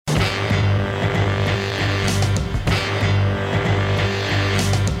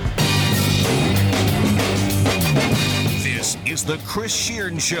The Chris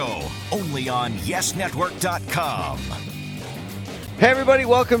Sheeran Show, only on YesNetwork.com. Hey, everybody,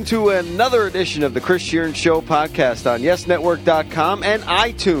 welcome to another edition of the Chris Sheeran Show podcast on YesNetwork.com and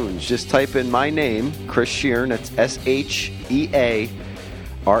iTunes. Just type in my name, Chris Sheeran. That's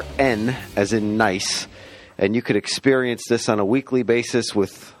SHEARN, as in nice. And you could experience this on a weekly basis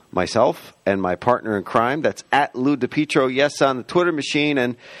with myself and my partner in crime. That's at Lou DiPietro, yes, on the Twitter machine.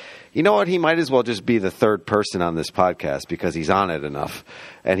 And you know what? He might as well just be the third person on this podcast because he's on it enough.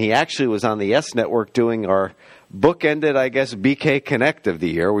 And he actually was on the Yes Network doing our bookended, I guess, BK Connect of the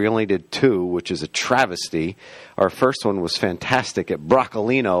year. We only did two, which is a travesty. Our first one was fantastic at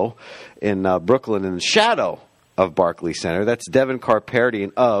Broccolino in Brooklyn in the shadow of Barclays Center. That's Devin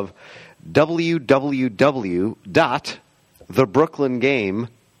Kharpertian of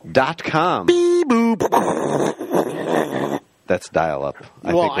www.thebrooklynGame.com. That's dial-up.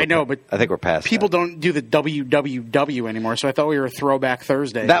 I know, but I think we're past people that. don't do the WWW anymore, so I thought we were a Throwback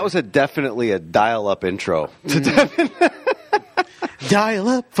Thursday. That was definitely a dial-up intro to Devin. Dial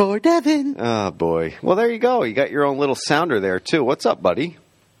up for Devin. Oh, boy. Well, there you go. You got your own little sounder there, too. What's up, buddy?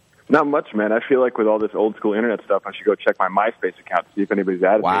 Not much, man. I feel like with all this old-school internet stuff, I should go check my MySpace account to see if anybody's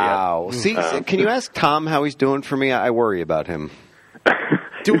added me yet. Wow. See, can you ask Tom how he's doing for me? I worry about him.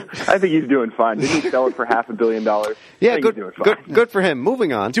 I think he's doing fine. Didn't he sell it for $500 million? Yeah, good for him.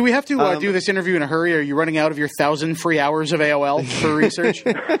 Moving on. Do we have to do this interview in a hurry? Are you running out of your 1,000 free hours of AOL for research?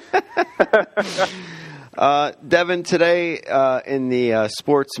 Devin, today in the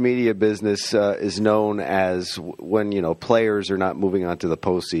sports media business is known as when players are not moving on to the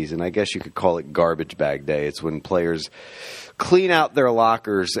postseason. I guess you could call it garbage bag day. It's when players clean out their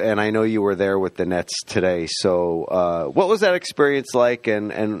lockers, and I know you were there with the Nets today. So what was that experience like,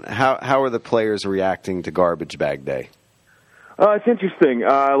 and how are the players reacting to garbage bag day? It's interesting.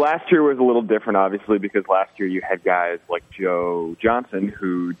 Last year was a little different, obviously, because last year you had guys like Joe Johnson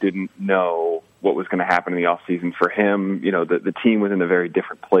who didn't know what was going to happen in the offseason for him. The team was in a very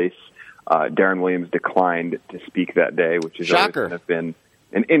different place. Darren Williams declined to speak that day, which is always kind of been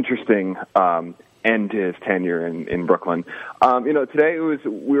an interesting end to his tenure in Brooklyn. Today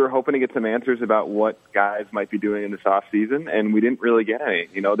we were hoping to get some answers about what guys might be doing in this offseason, and we didn't really get any.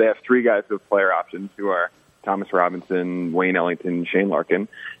 They have three guys who have player options who are Thomas Robinson, Wayne Ellington, Shane Larkin,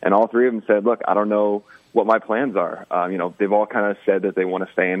 and all three of them said, look, I don't know what my plans are. They've all kind of said that they want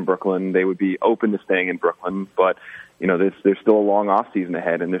to stay in Brooklyn. They would be open to staying in Brooklyn, but there's still a long off season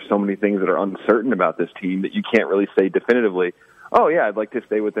ahead, and there's so many things that are uncertain about this team that you can't really say definitively, oh, yeah, I'd like to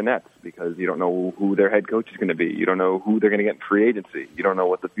stay with the Nets, because you don't know who their head coach is going to be. You don't know who they're going to get in free agency. You don't know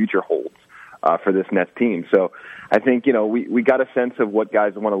what the future holds for this Nets team. So I think, we got a sense of what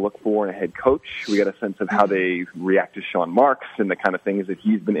guys want to look for in a head coach. We got a sense of how they react to Sean Marks and the kind of things that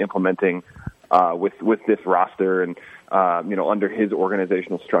he's been implementing with this roster and, under his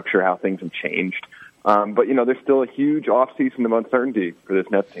organizational structure, how things have changed. But there's still a huge off-season of uncertainty for this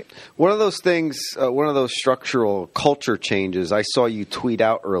Nets team. One of those things, one of those structural culture changes, I saw you tweet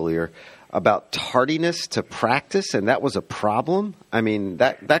out earlier about tardiness to practice, and that was a problem. I mean,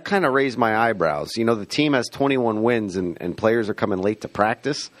 that kind of raised my eyebrows. The team has 21 wins, and players are coming late to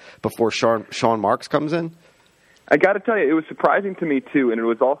practice before Sean Marks comes in. I got to tell you, it was surprising to me, too, and it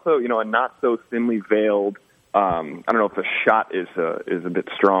was also, a not-so-thinly veiled I don't know if a shot is a bit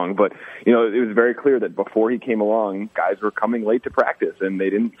strong, but it was very clear that before he came along, guys were coming late to practice, and they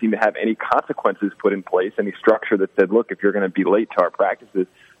didn't seem to have any consequences put in place, any structure that said, look, if you're going to be late to our practices,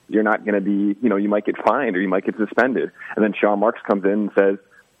 you're not going to be, you might get fined or you might get suspended. And then Sean Marks comes in and says,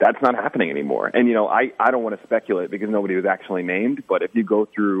 that's not happening anymore. And, I don't want to speculate because nobody was actually named, but if you go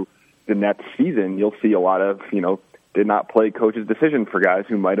through the Nets season, you'll see a lot of, did not play coach's decision for guys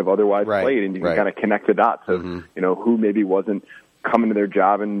who might have otherwise played, and you can kind of connect the dots of, who maybe wasn't coming to their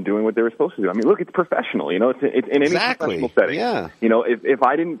job and doing what they were supposed to do. I mean, look, it's professional, it's in any professional setting. Yeah. If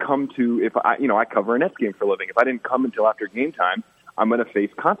I didn't come to, I cover a Nets game for a living. If I didn't come until after game time, I'm going to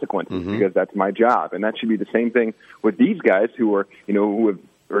face consequences because that's my job. And that should be the same thing with these guys who are, who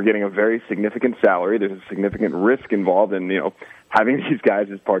are getting a very significant salary. There's a significant risk involved in, having these guys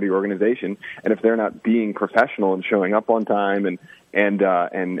as part of the organization. And if they're not being professional and showing up on time and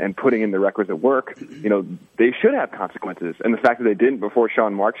putting in the requisite work, they should have consequences. And the fact that they didn't before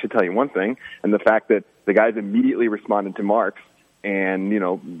Sean Marks should tell you one thing. And the fact that the guys immediately responded to Marks and,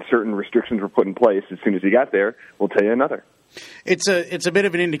 certain restrictions were put in place as soon as he got there will tell you another. It's a bit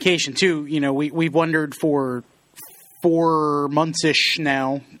of an indication, too. We've wondered for 4 months-ish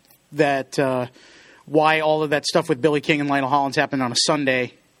now that why all of that stuff with Billy King and Lionel Hollins happened on a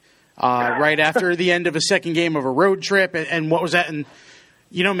Sunday right after the end of a second game of a road trip. And what was that? And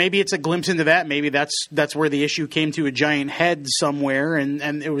maybe it's a glimpse into that. Maybe that's where the issue came to a giant head somewhere,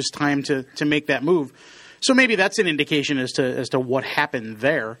 and it was time to make that move. So maybe that's an indication as to what happened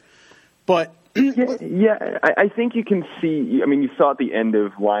there. But I think you can see. I mean, you saw at the end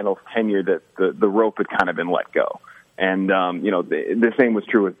of Lionel's tenure that the rope had kind of been let go, and the same was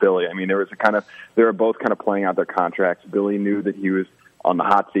true with Billy. I mean, they were both kind of playing out their contracts. Billy knew that he was on the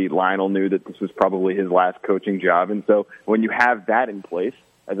hot seat. Lionel knew that this was probably his last coaching job, and so when you have that in place,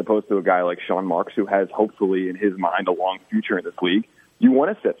 as opposed to a guy like Sean Marks, who has hopefully in his mind a long future in this league, you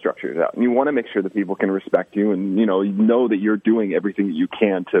want to set structures out, and you want to make sure that people can respect you, and you know that you're doing everything that you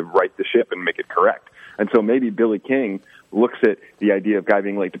can to right the ship and make it correct. And so maybe Billy King looks at the idea of guy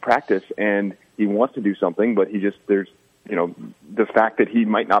being late to practice, and he wants to do something, but there's the fact that he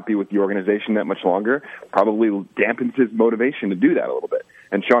might not be with the organization that much longer probably dampens his motivation to do that a little bit.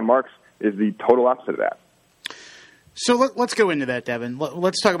 And Sean Marks is the total opposite of that. So let's go into that, Devin.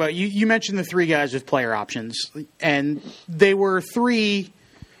 Let's talk about you mentioned the three guys with player options, and they were three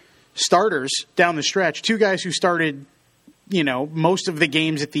starters down the stretch. Two guys who started, most of the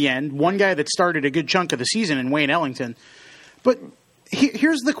games at the end. One guy that started a good chunk of the season in Wayne Ellington. But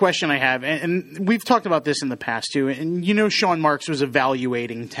here's the question I have, and we've talked about this in the past too, and Sean Marks was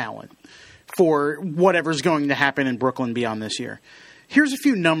evaluating talent for whatever's going to happen in Brooklyn beyond this year. Here's a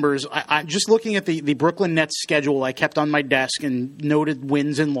few numbers. I just looking at the Brooklyn Nets schedule I kept on my desk and noted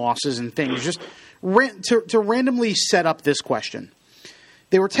wins and losses and things, just to randomly set up this question.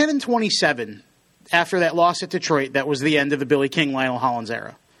 They were 10-27 after that loss at Detroit. That was the end of the Billy King, Lionel Hollins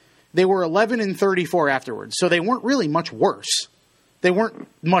era. They were 11-34 afterwards, so they weren't really much worse. They weren't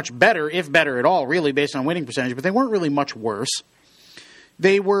much better, if better at all, really, based on winning percentage, but they weren't really much worse.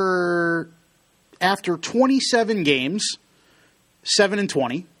 They were, after 27 games,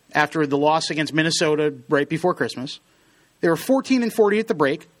 7-20 after the loss against Minnesota right before Christmas. They were 14-40 at the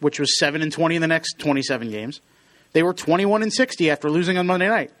break, which was 7-20 in the next 27 games. They were 21-60 after losing on Monday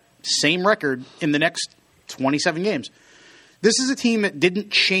night. Same record in the next 27 games. This is a team that didn't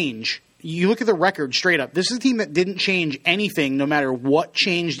change. You look at the record straight up. This is a team that didn't change anything no matter what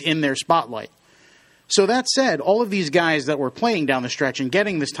changed in their spotlight. So that said, all of these guys that were playing down the stretch and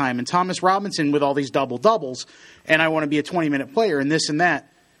getting this time, and Thomas Robinson with all these double-doubles, and I want to be a 20-minute player and this and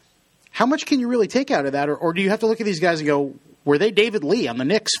that, how much can you really take out of that? Or do you have to look at these guys and go, were they David Lee on the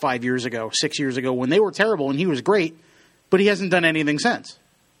Knicks 5 years ago, 6 years ago, when they were terrible and he was great, but he hasn't done anything since?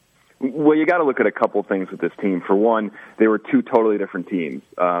 Well, you got to look at a couple things with this team. For one, they were two totally different teams.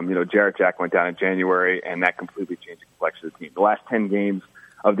 Jarrett Jack went down in January, and that completely changed the complexion of the team. The last 10 games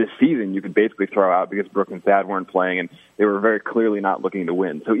of this season you could basically throw out because Brooke and Thad weren't playing, and they were very clearly not looking to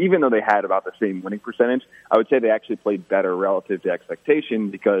win. So even though they had about the same winning percentage, I would say they actually played better relative to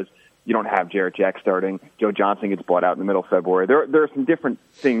expectation because you don't have Jarrett Jack starting. Joe Johnson gets bought out in the middle of February. There are some different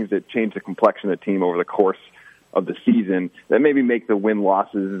things that change the complexion of the team over the course of the season that maybe make the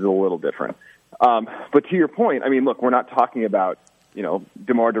win-losses a little different. But to your point, I mean, look, we're not talking about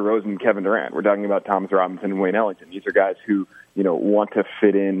DeMar DeRozan and Kevin Durant. We're talking about Thomas Robinson and Wayne Ellington. These are guys who, want to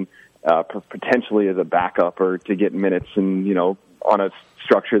fit in potentially as a backup or to get minutes and, on a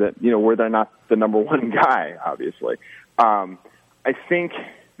structure that, where they're not the number one guy, obviously. I think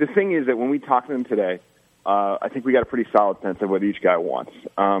the thing is that when we talk to them today, I think we got a pretty solid sense of what each guy wants.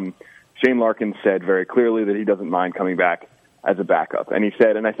 Shane Larkin said very clearly that he doesn't mind coming back as a backup. And he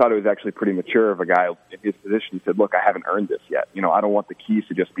said, and I thought it was actually pretty mature of a guy in his position, he said, look, I haven't earned this yet. I don't want the keys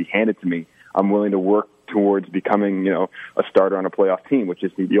to just be handed to me. I'm willing to work towards becoming, a starter on a playoff team, which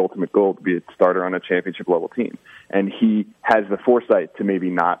is the ultimate goal, to be a starter on a championship-level team. And he has the foresight to maybe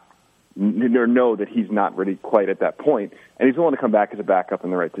not or know that he's not ready quite at that point, and he's willing to come back as a backup in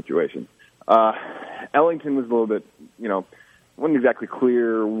the right situation. Ellington was a little bit, wasn't exactly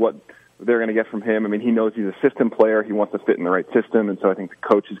clear what they're going to get from him. I mean, he knows he's a system player. He wants to fit in the right system, and so I think the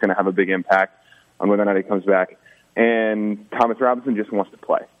coach is going to have a big impact on whether or not he comes back. And Thomas Robinson just wants to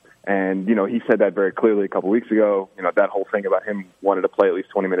play. And, he said that very clearly a couple weeks ago, that whole thing about him wanting to play at least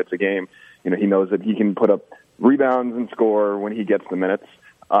 20 minutes a game. He knows that he can put up rebounds and score when he gets the minutes,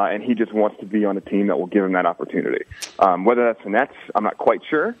 and he just wants to be on a team that will give him that opportunity. Whether that's the Nets, I'm not quite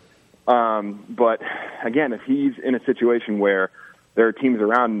sure. But, again, if he's in a situation where there are teams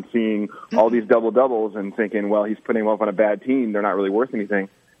around and seeing all these double-doubles and thinking, well, he's putting him up on a bad team, they're not really worth anything,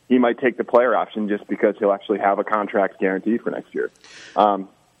 he might take the player option just because he'll actually have a contract guaranteed for next year.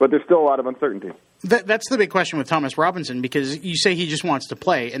 But there's still a lot of uncertainty. That's the big question with Thomas Robinson, because you say he just wants to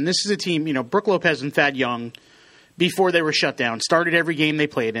play. And this is a team, Brooke Lopez and Thad Young, before they were shut down, started every game they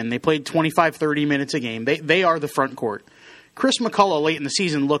played in. They played 25, 30 minutes a game. They are the front court. Chris McCullough late in the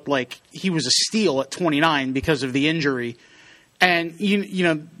season looked like he was a steal at 29 because of the injury. And you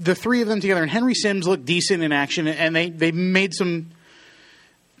know the three of them together, and Henry Sims looked decent in action, and they made some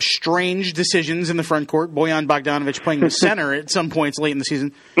strange decisions in the front court. Bojan Bogdanovic playing the center at some points late in the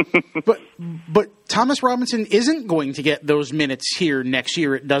season, but Thomas Robinson isn't going to get those minutes here next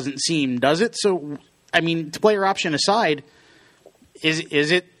year. It doesn't seem, does it? So, I mean, player option aside,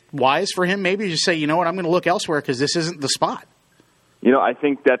 is it wise for him maybe to just say, you know what, I'm going to look elsewhere because this isn't the spot? You know, I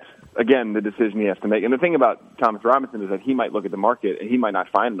think that's, again, the decision he has to make. And the thing about Thomas Robinson is that he might look at the market and he might not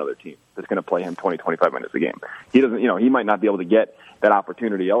find another team that's going to play him 20, 25 minutes a game. He doesn't, you know, he might not be able to get that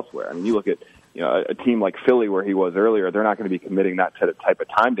opportunity elsewhere. I mean, you look at, you know, a team like Philly where he was earlier, they're not going to be committing that type of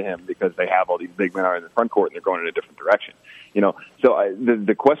time to him because they have all these big men out in the front court and they're going in a different direction. You know, so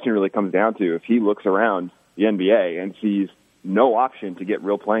the question really comes down to if he looks around the NBA and sees no option to get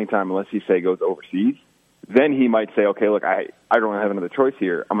real playing time unless he, say, goes overseas, then he might say, okay, look, I don't have another choice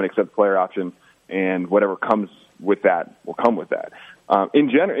here. I'm going to accept the player option, and whatever comes with that will come with that.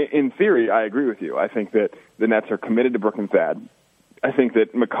 In theory, I agree with you. I think that the Nets are committed to Brooklyn Thad. I think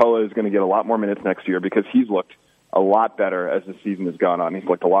that McCullough is going to get a lot more minutes next year because he's looked a lot better as the season has gone on. He's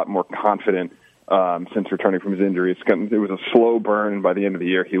looked a lot more confident since returning from his injury. It was a slow burn. By the end of the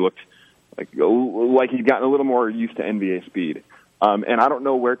year, he looked like he'd gotten a little more used to NBA speed. And I don't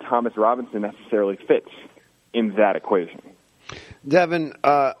know where Thomas Robinson necessarily fits in that equation. Devin,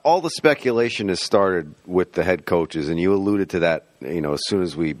 all the speculation has started with the head coaches, and you alluded to that, you know, as soon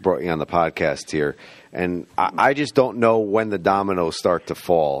as we brought you on the podcast here. And I just don't know when the dominoes start to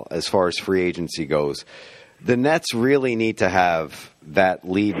fall as far as free agency goes. The Nets really need to have that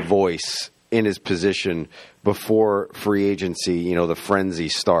lead voice in his position before free agency, you know, the frenzy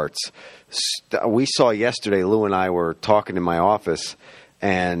starts. We saw yesterday, Lou and I were talking in my office,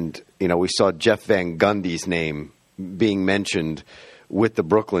 and, you know, we saw Jeff Van Gundy's name being mentioned with the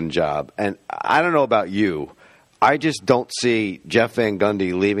Brooklyn job. And I don't know about you, I just don't see Jeff Van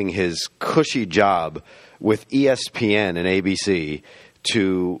Gundy leaving his cushy job with ESPN and ABC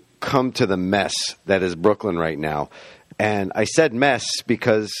to come to the mess that is Brooklyn right now. And I said mess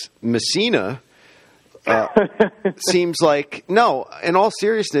because Messina seems like, no, in all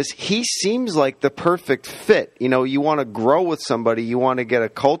seriousness, he seems like the perfect fit. You know, you want to grow with somebody, you want to get a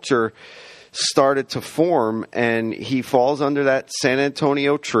culture started to form, and he falls under that San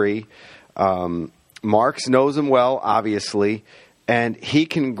Antonio tree. Marks knows him well, obviously, and he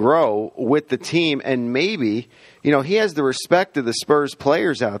can grow with the team, and maybe, you know, he has the respect of the Spurs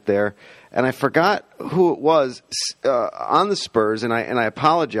players out there, and I forgot who it was on the Spurs, and I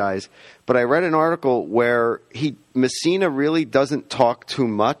apologize, but I read an article where Messina really doesn't talk too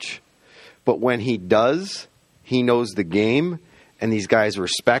much, but when he does, he knows the game, and these guys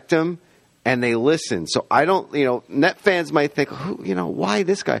respect him, and they listen. So I don't, you know, Net fans might think, you know, why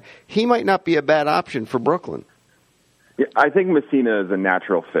this guy? He might not be a bad option for Brooklyn. Yeah, I think Messina is a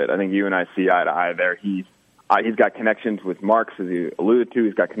natural fit. I think you and I see eye to eye there. He's got connections with Marks, as you alluded to.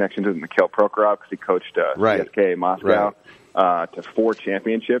 He's got connections with Mikhail Prokhorov because he coached CSKA Moscow to 4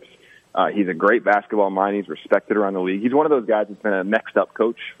 championships. He's a great basketball mind. He's respected around the league. He's one of those guys that's been a next-up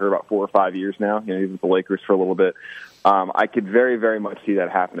coach for about 4 or 5 years now. You know, he was with the Lakers for a little bit. I could very, very much see that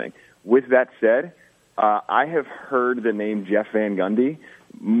happening. With that said, I have heard the name Jeff Van Gundy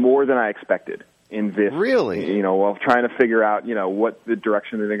more than I expected in this. Really? You know, while trying to figure out, you know, what the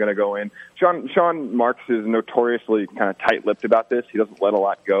direction they're going to go in. Sean Marks is notoriously kind of tight-lipped about this. He doesn't let a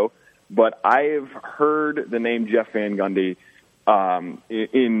lot go. But I've heard the name Jeff Van Gundy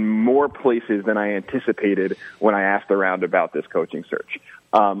in more places than I anticipated when I asked around about this coaching search.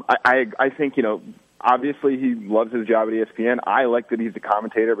 I think, you know, obviously he loves his job at ESPN. I like that he's a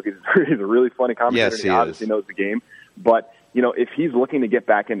commentator because he's a really funny commentator. Yes, he obviously knows the game. But, you know, if he's looking to get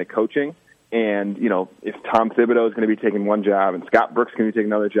back into coaching and, you know, if Tom Thibodeau is going to be taking one job and Scott Brooks is going to be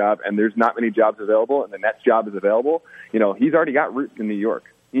taking another job and there's not many jobs available and the Nets job is available, you know, he's already got roots in New York.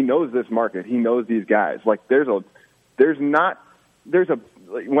 He knows this market. He knows these guys. Like when they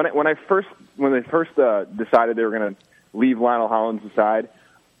first decided they were going to leave Lionel Hollins aside,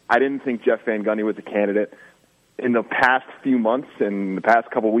 I didn't think Jeff Van Gundy was a candidate. In the past few months and the past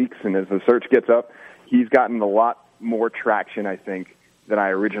couple weeks, and as the search gets up, he's gotten a lot more traction, I think, than I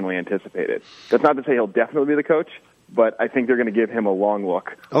originally anticipated. That's not to say he'll definitely be the coach, but I think they're going to give him a long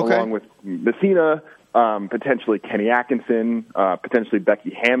look, along with Messina, potentially Kenny Atkinson, potentially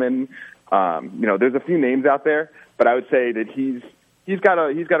Becky Hammon. You know, there's a few names out there, but I would say that he's got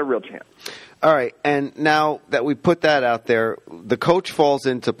a real chance. All right, and now that we put that out there, the coach falls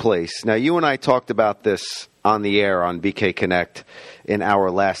into place. Now, you and I talked about this on the air on BK Connect in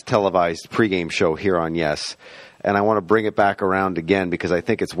our last televised pregame show here on Yes, and I want to bring it back around again because I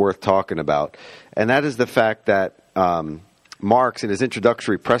think it's worth talking about, and that is the fact that Marks in his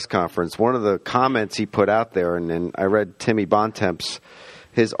introductory press conference, one of the comments he put out there, and I read Timmy Bontemp's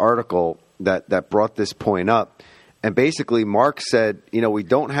his article that brought this point up, and basically Marks said, we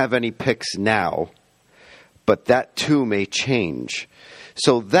don't have any picks now, but that too may change.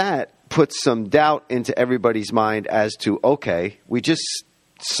 So that puts some doubt into everybody's mind as to, okay, we just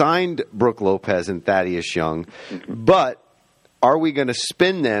signed Brook Lopez and Thaddeus Young, but are we going to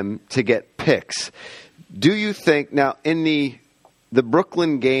spin them to get picks? Do you think, now in the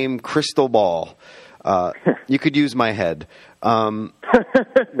Brooklyn game crystal ball, you could use my head.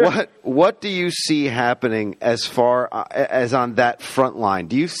 What do you see happening as far as on that front line?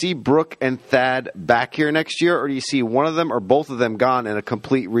 Do you see Brook and Thad back here next year, or do you see one of them or both of them gone and a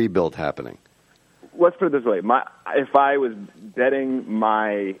complete rebuild happening? Let's put it this way. If I was betting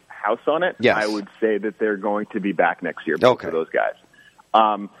my house on it, yes, I would say that they're going to be back next year, both of those guys.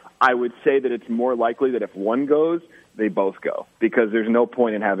 I would say that it's more likely that if one goes, they both go, because there's no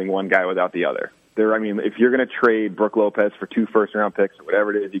point in having one guy without the other. If you're going to trade Brook Lopez for 2 first-round picks or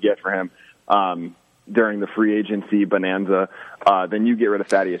whatever it is you get for him during the free agency bonanza, then you get rid of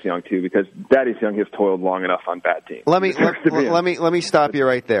Thaddeus Young too, because Thaddeus Young has toiled long enough on bad teams. Let me stop you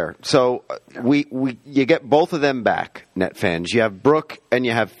right there. So you get both of them back, Net fans. You have Brook and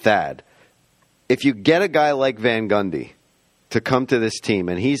you have Thad. If you get a guy like Van Gundy to come to this team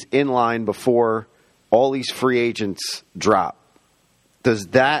and he's in line before all these free agents drop, does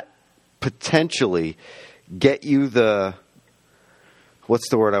that potentially get you what's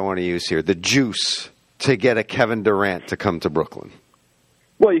the word I want to use here? The juice to get a Kevin Durant to come to Brooklyn?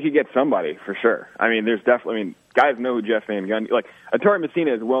 Well, you could get somebody for sure. There's definitely, guys know who Jeff Van Gundy, Ettore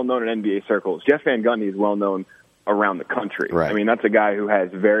Messina is well known in NBA circles. Jeff Van Gundy is well known around the country. Right. That's a guy who has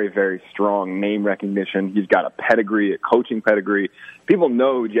very, very strong name recognition. He's got a pedigree, a coaching pedigree. People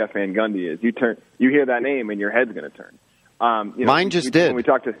know who Jeff Van Gundy is. You hear that name and your head's going to turn. Mine just did. When we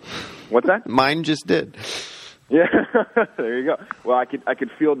talked to, what's that? Mine just did. Yeah, there you go. Well, I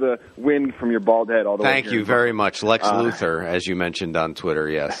could feel the wind from your bald head all the way. Thank you very much, Lex Luthor, as you mentioned on Twitter.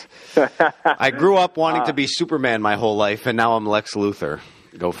 Yes, I grew up wanting to be Superman my whole life, and now I'm Lex Luthor.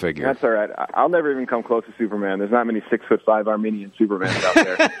 Go figure. That's all right. I'll never even come close to Superman. There's not many 6'5" Armenian Supermans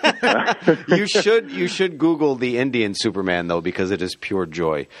out there. You should Google the Indian Superman though, because it is pure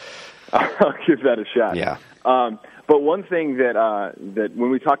joy. I'll give that a shot. Yeah. But one thing that when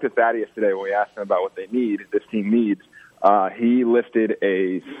we talked to Thaddeus today, when we asked him about what this team needs, he listed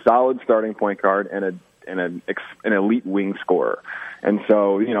a solid starting point guard and an elite wing scorer. And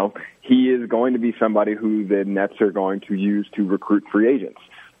so, he is going to be somebody who the Nets are going to use to recruit free agents.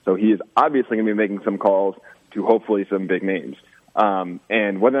 So he is obviously going to be making some calls to hopefully some big names.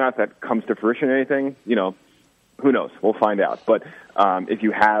 And whether or not that comes to fruition or anything, who knows? We'll find out. But if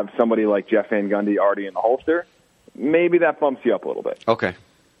you have somebody like Jeff Van Gundy already in the holster, maybe that bumps you up a little bit. Okay.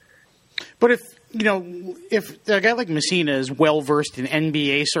 But if a guy like Messina is well-versed in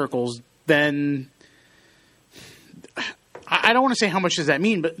NBA circles, then I don't want to say how much does that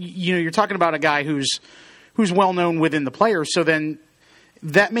mean, but you're talking about a guy who's well-known within the players, so then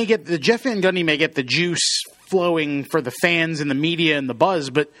that may get the Jeff Van Gundy may get the juice flowing for the fans and the media and the buzz,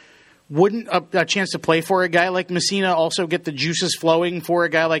 but wouldn't a chance to play for a guy like Messina also get the juices flowing for a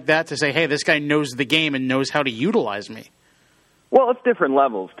guy like that to say, hey, this guy knows the game and knows how to utilize me? Well, it's different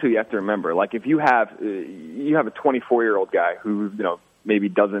levels, too. You have to remember. If you have a 24-year-old guy who, maybe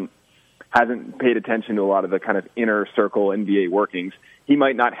hasn't paid attention to a lot of the kind of inner circle NBA workings, he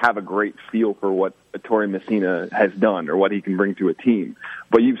might not have a great feel for what Ettore Messina has done or what he can bring to a team.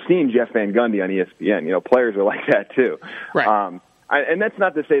 But you've seen Jeff Van Gundy on ESPN. Players are like that, too. Right. And that's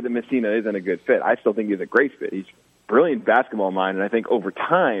not to say that Messina isn't a good fit. I still think he's a great fit. He's a brilliant basketball mind, and I think over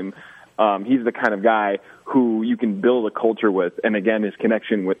time he's the kind of guy who you can build a culture with. And again, his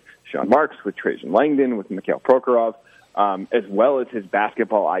connection with Sean Marks, with Trajan Langdon, with Mikhail Prokhorov, as well as his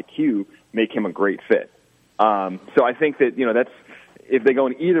basketball IQ, make him a great fit. So I think that that's if they go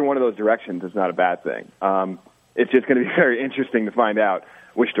in either one of those directions, it's not a bad thing. It's just going to be very interesting to find out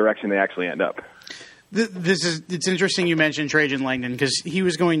which direction they actually end up. It's interesting you mentioned Trajan Langdon, because he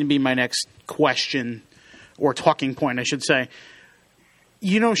was going to be my next question, or talking point, I should say.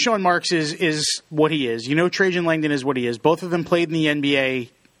 Sean Marks is what he is. Trajan Langdon is what he is. Both of them played in the NBA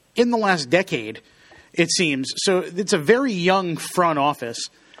in the last decade, it seems. So it's a very young front office.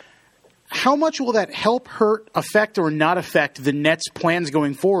 How much will that help, hurt, affect, or not affect the Nets' plans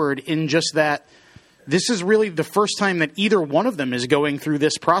going forward in just that this is really the first time that either one of them is going through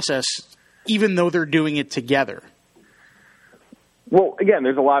this process, even though they're doing it together? Well, again,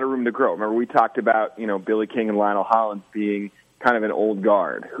 there's a lot of room to grow. Remember, we talked about, Billy King and Lionel Hollins being kind of an old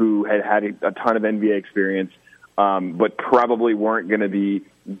guard who had a ton of NBA experience, but probably weren't going to be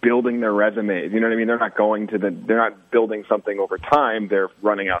building their resumes. You know what I mean? They're not building something over time. They're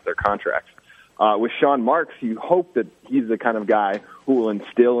running out their contracts. With Sean Marks, you hope that he's the kind of guy who will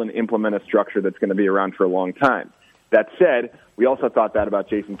instill and implement a structure that's going to be around for a long time. That said, we also thought that about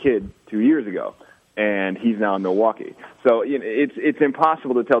Jason Kidd 2 years ago, and he's now in Milwaukee. So it's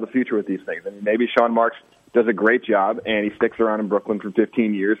impossible to tell the future with these things. I mean, maybe Sean Marks does a great job, and he sticks around in Brooklyn for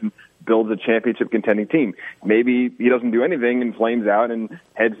 15 years and builds a championship contending team. Maybe he doesn't do anything and flames out and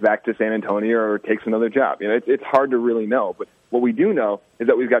heads back to San Antonio or takes another job. It's hard to really know. But what we do know is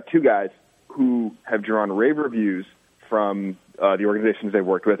that we've got two guys who have drawn rave reviews from the organizations they've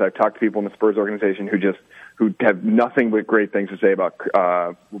worked with. I've talked to people in the Spurs organization who have nothing but great things to say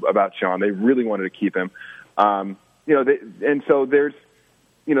about Sean. They really wanted to keep him. And so there's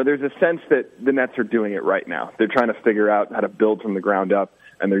a sense that the Nets are doing it right now. They're trying to figure out how to build from the ground up,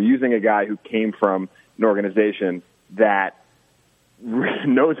 and they're using a guy who came from an organization that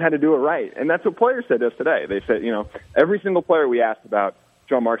knows how to do it right. And that's what players said to us today. They said, every single player we asked about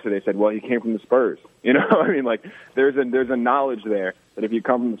Sean Marks today said, well, he came from the Spurs. I mean, like, there's a knowledge there that if you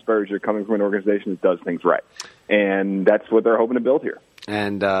come from the Spurs, you're coming from an organization that does things right. And that's what they're hoping to build here.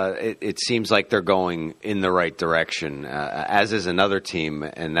 And it seems like they're going in the right direction, as is another team,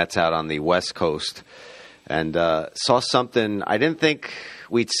 and that's out on the West Coast. And saw something I didn't think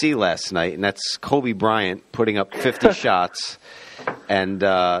we'd see last night, and that's Kobe Bryant putting up 50 shots and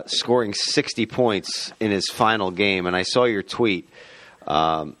scoring 60 points in his final game. And I saw your tweet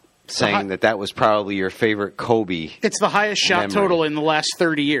saying that was probably your favorite Kobe. It's the highest shot memory. Total in the last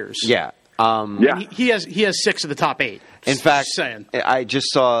 30 years. Yeah. He has 6 of the top 8. In fact, I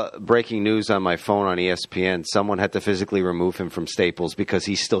just saw breaking news on my phone on ESPN. Someone had to physically remove him from Staples because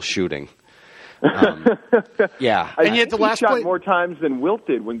he's still shooting. Yeah. And yet the last shot play more times than Wilt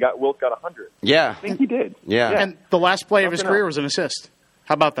did when Wilt got 100. Yeah. I think he did. Yeah. And the last play of his career was an assist.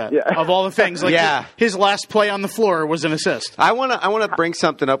 How about that? Yeah. Of all the things, his last play on the floor was an assist. I want to bring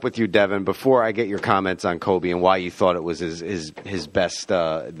something up with you, Devin, before I get your comments on Kobe and why you thought it was his best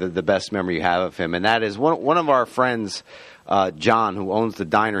the best memory you have of him, and that is one of our friends, John, who owns the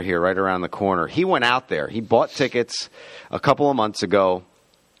diner here right around the corner. He went out there. He bought tickets a couple of months ago.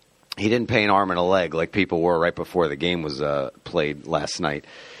 He didn't pay an arm and a leg like people were right before the game was played last night,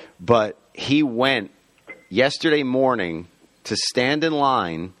 but he went yesterday morning to stand in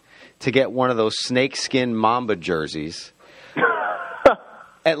line to get one of those snakeskin Mamba jerseys.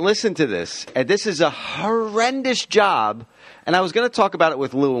 And listen to this. And this is a horrendous job. And I was going to talk about it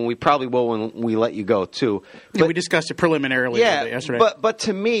with Lou, and we probably will when we let you go, too. But, we discussed it preliminarily yesterday. But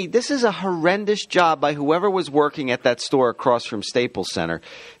to me, this is a horrendous job by whoever was working at that store across from Staples Center.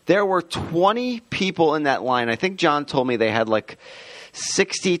 There were 20 people in that line. I think John told me they had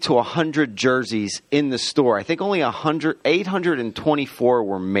 60 to 100 jerseys in the store. I think only 824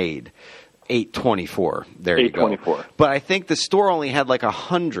 were made. 824. There you go. 824. But I think the store only had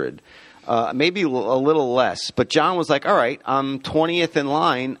 100, maybe a little less. But John was like, all right, I'm 20th in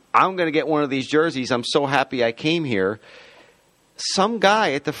line. I'm going to get one of these jerseys. I'm so happy I came here. Some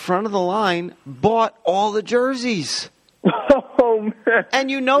guy at the front of the line bought all the jerseys. Oh, man. And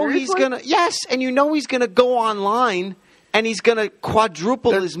he's going to go online and he's going to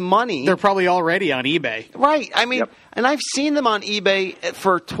quadruple his money. They're probably already on eBay. Right. I mean, And I've seen them on eBay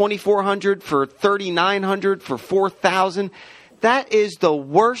for $2,400, for $3,900, for $4,000. That is the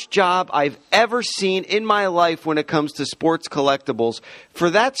worst job I've ever seen in my life when it comes to sports collectibles.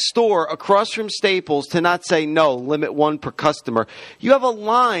 For that store across from Staples to not say, no, limit one per customer. You have a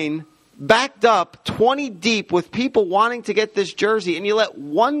line backed up 20 deep with people wanting to get this jersey, and you let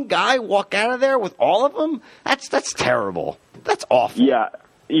one guy walk out of there with all of them? That's terrible. That's awful. Yeah.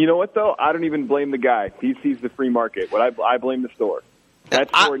 You know what, though? I don't even blame the guy. He sees the free market. I blame the store.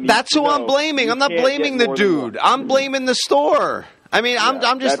 That's who I'm blaming. I'm not blaming the dude. I'm blaming the store. I mean,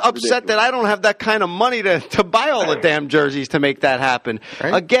 I'm just upset that I don't have that kind of money to buy all the damn jerseys to make that happen.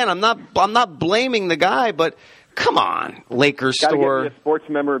 Right? Again, I'm not blaming the guy, but come on, Lakers store. Get me a sports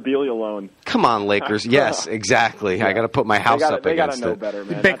memorabilia loan. Come on, Lakers. Yes, exactly. Yeah. I got to put my house up against it. Better,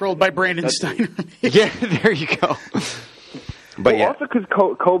 man. Bankrolled by Brandon Steiner. Yeah, there you go. But also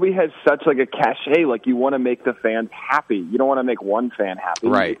because Kobe has such a cachet, you want to make the fans happy. You don't want to make one fan happy.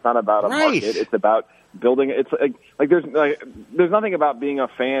 Right. It's not about a market. It's about building. It's there's nothing about being a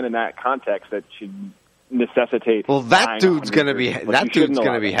fan in that context that should necessitate. Well, that dude's going to be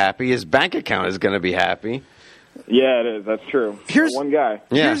happy. His bank account is going to be happy. Yeah, it is. That's true. Here's one guy.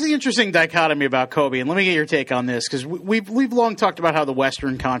 Yeah. Here's the interesting dichotomy about Kobe, and let me get your take on this because we've long talked about how the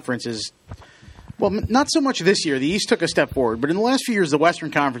Western Conference is Well, not so much this year. The East took a step forward, but in the last few years, the Western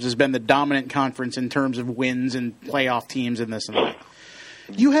Conference has been the dominant conference in terms of wins and playoff teams and this and that.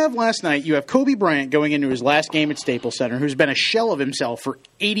 You have Kobe Bryant going into his last game at Staples Center, who's been a shell of himself for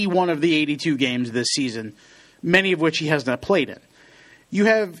 81 of the 82 games this season, many of which he has not played in. You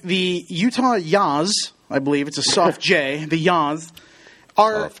have the Utah Jazz, I believe it's a soft J, the Jazz,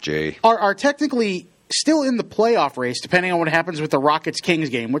 are technically still in the playoff race, depending on what happens with the Rockets-Kings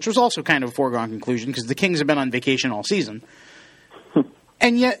game, which was also kind of a foregone conclusion because the Kings have been on vacation all season.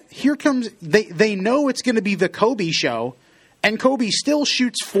 And yet, here comes they know it's going to be the Kobe show, and Kobe still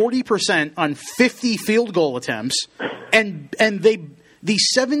shoots 40% on 50 field goal attempts, and the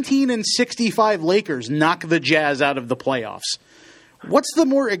 17-65 Lakers knock the Jazz out of the playoffs. What's the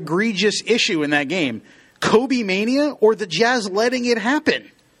more egregious issue in that game? Kobe mania or the Jazz letting it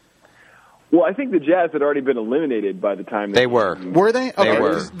happen? Well, I think the Jazz had already been eliminated by the time they were. Were they? Okay. They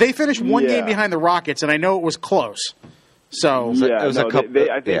were. They finished one game behind the Rockets, and I know it was close. So yeah, it was a couple.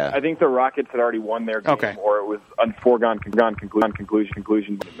 I think the Rockets had already won their game, or it was a foregone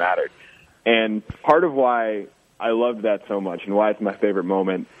conclusion that mattered. And part of why I loved that so much, and why it's my favorite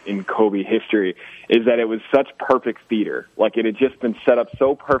moment in Kobe history, is that it was such perfect theater. Like, it had just been set up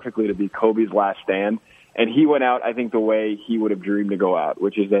so perfectly to be Kobe's last stand. And he went out, I think, the way he would have dreamed to go out,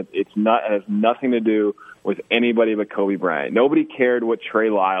 which is that it has nothing to do with anybody but Kobe Bryant. Nobody cared what Trey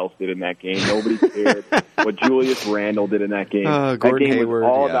Lyles did in that game. Nobody cared what Julius Randle did in that game. That game Hayward,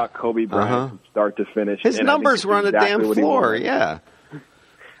 was all about Kobe Bryant from start to finish. His numbers were on the damn floor, yeah.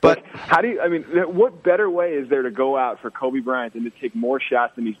 But what better way is there to go out for Kobe Bryant than to take more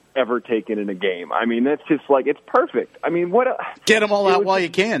shots than he's ever taken in a game? I mean, that's just like, it's perfect. I mean, get them all out while you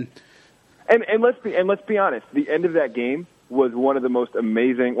can. And let's be honest. The end of that game was one of the most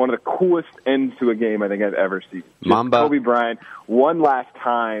amazing, one of the coolest ends to a game I think I've ever seen. Mamba. Kobe Bryant, one last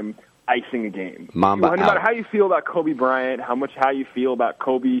time, icing a game. Mamba. No matter how you feel about Kobe Bryant, how you feel about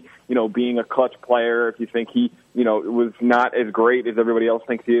Kobe, being a clutch player, if you think he, was not as great as everybody else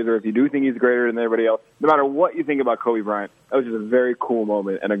thinks he is, or if you do think he's greater than everybody else, no matter what you think about Kobe Bryant, that was just a very cool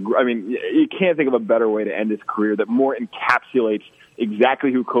moment. And you can't think of a better way to end his career that more encapsulates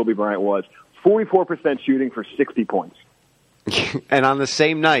exactly who Kobe Bryant was. 44% shooting for 60 points. And on the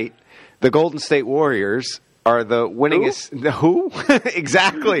same night, the Golden State Warriors are the winningest. Who?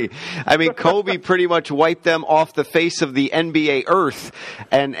 Exactly. I mean, Kobe pretty much wiped them off the face of the NBA earth,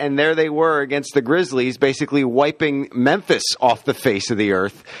 and there they were against the Grizzlies, basically wiping Memphis off the face of the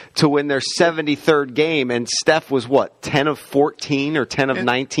earth to win their 73rd game. And Steph was, 10 of 14 or 10 of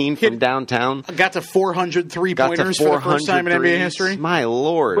 19 from downtown? Got to 400 three-pointers for the first time in NBA history. My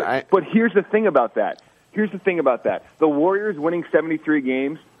Lord. But here's the thing about that. The Warriors winning 73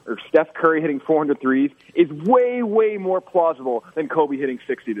 games, or Steph Curry hitting 400 threes, is way, way more plausible than Kobe hitting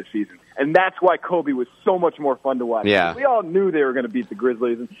 60 this season. And that's why Kobe was so much more fun to watch. Yeah. We all knew they were going to beat the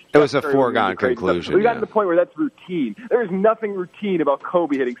Grizzlies. And it was a foregone conclusion. We got to the point where that's routine. There is nothing routine about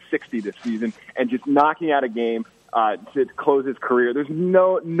Kobe hitting 60 this season and just knocking out a game to close his career. There's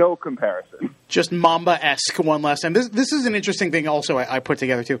no comparison. Just Mamba-esque one last time. This is an interesting thing also I put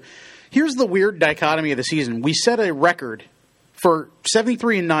together, too. Here's the weird dichotomy of the season. We set a record for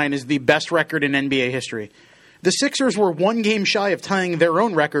 73-9 is the best record in NBA history. The Sixers were one game shy of tying their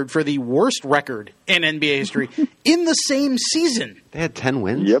own record for the worst record in NBA history in the same season. They had 10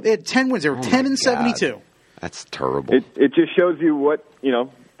 wins? Yep. They had 10 wins. They were 10-72. That's terrible. It just shows you what,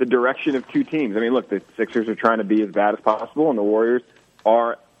 the direction of two teams. I mean, look, the Sixers are trying to be as bad as possible, and the Warriors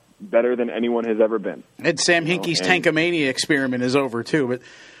are better than anyone has ever been. And Sam Hinkie's Tankamania experiment is over, too. But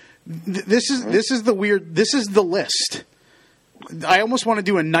this is the list. I almost want to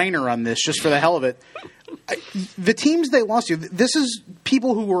do a niner on this just for the hell of it. The teams they lost to, this is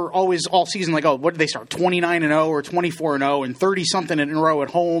people who were always all season like, what did they start, 29-0 or 24-0 and 30-something in a row at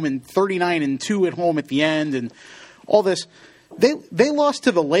home and 39-2 at home at the end and all this. They lost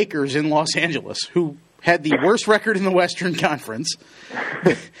to the Lakers in Los Angeles, who had the worst record in the Western Conference.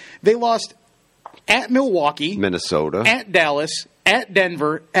 They lost at Milwaukee, Minnesota, at Dallas, at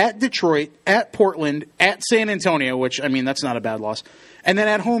Denver, at Detroit, at Portland, at San Antonio, which, that's not a bad loss. And then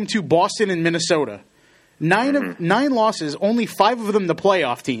at home to Boston and Minnesota. 9 losses, only 5 of them to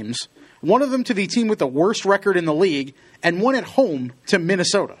playoff teams. One of them to the team with the worst record in the league, and one at home to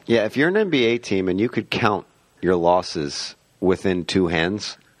Minnesota. Yeah, if you're an NBA team and you could count your losses within 2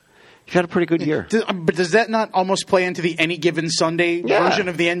 hands, you've had a pretty good year. But does that not almost play into the any given Sunday version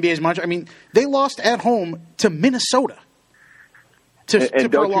of the NBA's mantra? They lost at home to Minnesota.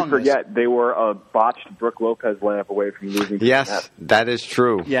 And don't you forget, they were a botched Brook Lopez layup away from losing. Yes, that is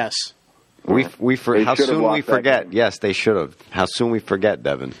true. Yes. How soon we forget. Yes, they should have. How soon we forget,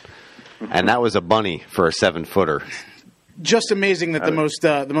 Devin. and that was a bunny for a 7-footer. Just amazing that the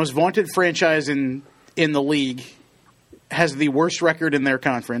most vaunted franchise in the league has the worst record in their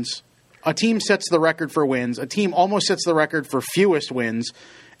conference. A team sets the record for wins. A team almost sets the record for fewest wins.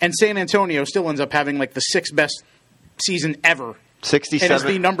 And San Antonio still ends up having like the 6th best season ever. 67. And it's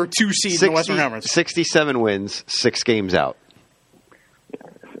the number 2 seed in the Western Conference. 67 wins, 6 games out.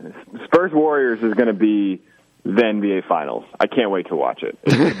 Spurs Warriors is going to be the NBA Finals. I can't wait to watch it.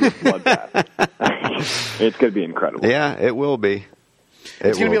 It's going to be incredible. Yeah, it will be.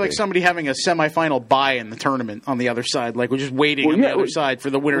 It's going to be like somebody having a semifinal bye in the tournament on the other side. Like we're just waiting on the other side for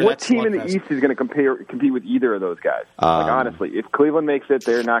the winner of that slugfest. What team in the East is going to compete with either of those guys? Honestly, if Cleveland makes it,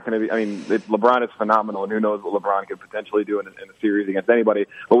 they're not going to be. I mean, LeBron is phenomenal, and who knows what LeBron could potentially do in a series against anybody.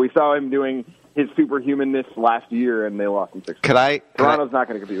 But we saw him doing his superhumanness last year, and they lost in 6. Toronto's not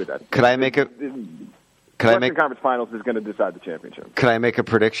going to compete with that. Western Conference Finals is going to decide the championship. Could I make a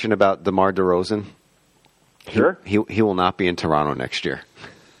prediction about DeMar DeRozan? Sure. He will not be in Toronto next year.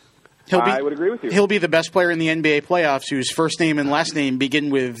 I would agree with you. He'll be the best player in the NBA playoffs whose first name and last name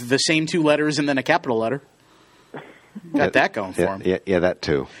begin with the same 2 letters and then a capital letter. Got that going for him. Yeah, that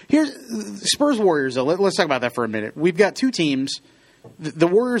too. Here's Spurs Warriors, though. Let's talk about that for a minute. We've got 2 teams. The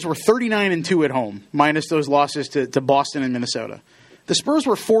Warriors were 39-2 at home, minus those losses to Boston and Minnesota. The Spurs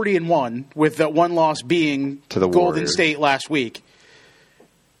were 40-1, with that one loss being to the Golden Warriors. State last week.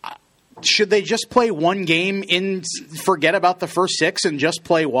 Should they just play one game and forget about the first 6 and just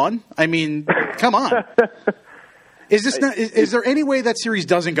play one? I mean, come on. Is there any way that series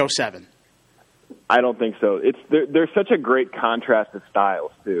doesn't go 7? I don't think so. There's such a great contrast of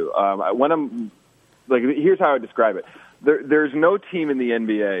styles too. Here's how I would describe it. There's no team in the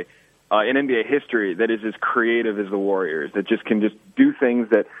NBA, in NBA history, that is as creative as the Warriors, that just can do things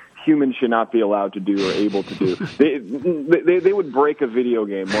that humans should not be allowed to do or able to do. They would break a video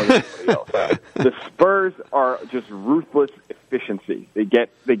game more than anybody else. The Spurs are just ruthless efficiency. They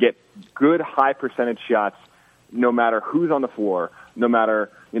get good high percentage shots no matter who's on the floor, no matter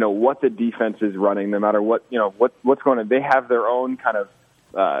what the defense is running, no matter what's going on. They have their own kind of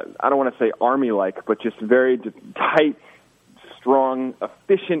I don't want to say army-like, but just very tight, strong,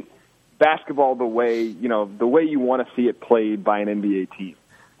 efficient basketball the way you want to see it played by an NBA team.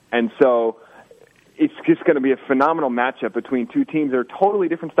 And so it's just going to be a phenomenal matchup between 2 teams that are totally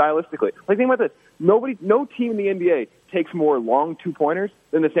different stylistically. Like, think about this. No team in the NBA takes more long 2-pointers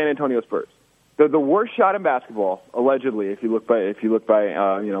than the San Antonio Spurs. The worst shot in basketball, allegedly, if you look by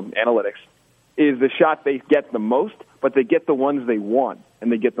analytics, is the shot they get the most, but they get the ones they want,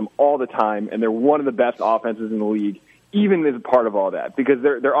 and they get them all the time, and they're one of the best offenses in the league, even as a part of all that, because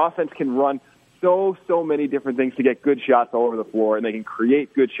their offense can run so many different things to get good shots all over the floor, and they can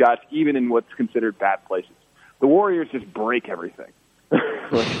create good shots even in what's considered bad places. The Warriors just break everything.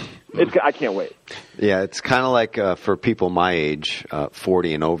 I can't wait. Yeah, it's kind of like for people my age,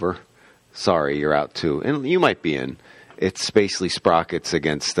 40 and over. Sorry, you're out too. And you might be in. It's Spacely Sprockets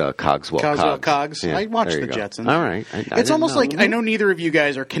against Cogswell Cogs. Yeah, I watched the Jetsons. All right. It's almost like, I know neither of you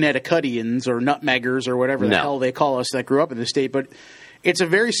guys are Connecticutians or nutmeggers or whatever the hell they call us that grew up in the state, but it's a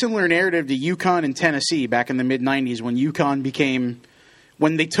very similar narrative to UConn and Tennessee back in the mid-'90s when UConn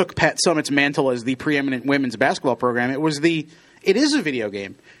when they took Pat Summitt's mantle as the preeminent women's basketball program. It is a video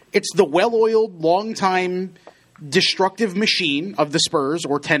game. It's the well-oiled, long-time destructive machine of the Spurs,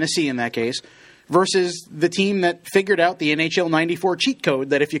 or Tennessee in that case, versus the team that figured out the NHL 94 cheat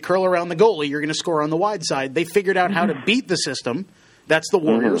code that if you curl around the goalie, you're going to score on the wide side. They figured out how to beat the system. That's the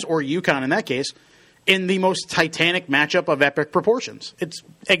Warriors, or UConn in that case, in the most titanic matchup of epic proportions. It's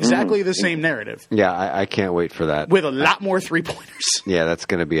exactly the same narrative. Yeah, I can't wait for that. With a lot more 3-pointers. Yeah, that's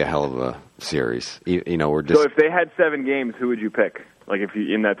going to be a hell of a series. We're just... So if they had 7 games, who would you pick? Like if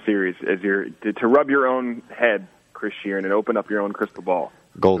you in that series, as to rub your own head, Chris Sheeran, and open up your own crystal ball.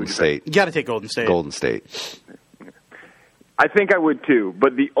 Golden State. You got to take Golden State. Golden State. I think I would too,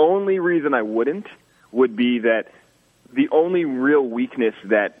 but the only reason I wouldn't would be that the only real weakness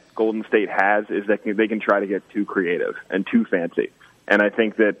that Golden State has is that they can try to get too creative and too fancy. And I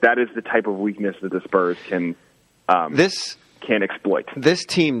think that is the type of weakness that the Spurs can exploit. This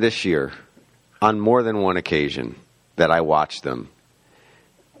team this year, on more than one occasion that I watched them,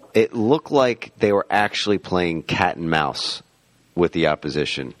 it looked like they were actually playing cat and mouse with the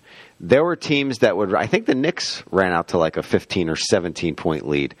opposition. There were teams that I think the Knicks ran out to like a 15 or 17 point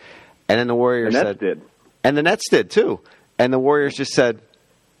lead. And then the Warriors said, and the Nets did too. And the Warriors just said,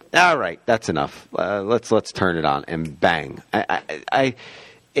 all right, that's enough. Let's turn it on, and bang.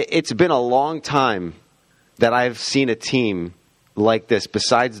 It's been a long time that I've seen a team like this,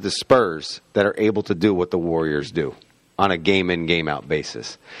 besides the Spurs, that are able to do what the Warriors do on a game-in, game-out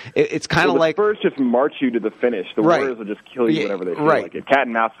basis. It's kind of the like Spurs just march you to the finish. The Warriors will just kill you whenever they feel like it. Cat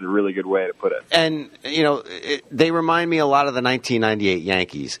and mouse is a really good way to put it. And, they remind me a lot of the 1998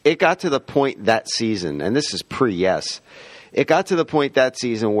 Yankees. It got to the point that season, and this is pre-Yes, it got to the point that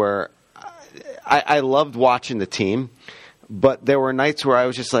season where I loved watching the team, but there were nights where I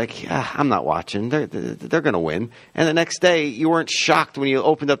was just like, I'm not watching. They're going to win. And the next day, you weren't shocked when you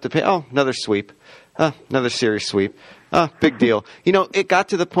opened up the page. Oh, another sweep. Another series sweep. Big deal. It got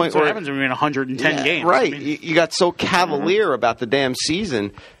to the point where... What happens when we win 110 games? Right. I mean, you got so cavalier about the damn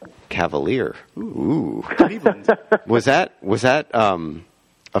season. Cavalier. Ooh. Cleveland. Was that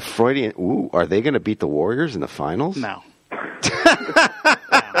a Freudian... Ooh, are they going to beat the Warriors in the finals? No.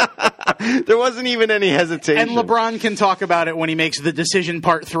 There wasn't even any hesitation. And LeBron can talk about it when he makes the decision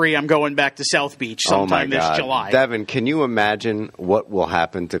part 3. I'm going back to South Beach sometime this July. Devin, can you imagine what will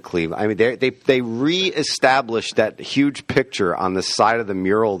happen to Cleveland? I mean, they reestablished that huge picture on the side of the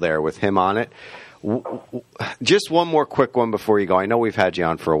mural there with him on it. Just one more quick one before you go. I know we've had you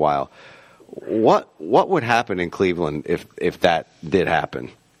on for a while. What would happen in Cleveland if that did happen?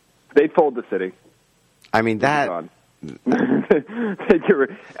 They'd fold the city. I mean, that...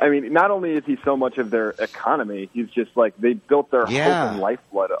 I mean, not only is he so much of their economy, he's just like they built their hope and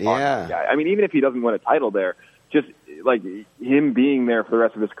lifeblood on that guy. I mean, even if he doesn't win a title there, just like him being there for the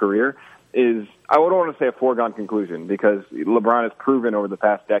rest of his career is, I don't want to say a foregone conclusion, because LeBron has proven over the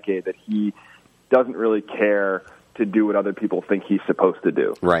past decade that he doesn't really care to do what other people think he's supposed to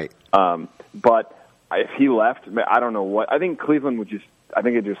do. Right. But if he left, I don't know what. I think Cleveland would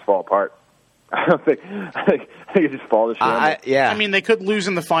it'd just fall apart. I think it just fall to shambles. I mean, they could lose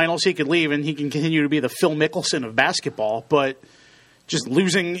in the finals. He could leave, and he can continue to be the Phil Mickelson of basketball. But just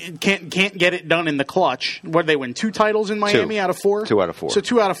losing, can't get it done in the clutch. What did they win? 2 titles in Miami out of 4? 2 out of 4. So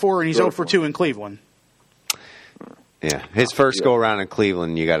 2 out of 4, and he's 0 for 2 in Cleveland. Yeah, his first go around in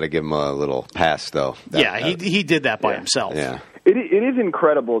Cleveland, you got to give him a little pass, though. He did that by himself. Yeah. It is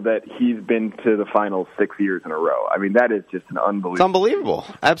incredible that he's been to the finals 6 years in a row. I mean, that is just an unbelievable. It's unbelievable.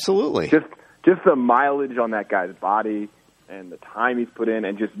 Absolutely. Just the mileage on that guy's body and the time he's put in,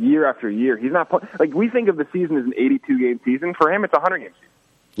 and just year after year, he's not like we think of the season as an 82-game season. For him, it's a 100-game season.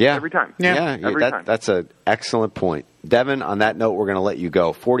 Yeah, every time. Every time. That's an excellent point, Devin. On that note, we're going to let you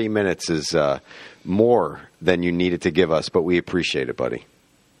go. 40 minutes is more than you needed to give us, but we appreciate it, buddy.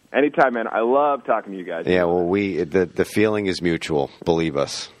 Anytime, man. I love talking to you guys. Yeah, well, the feeling is mutual. Believe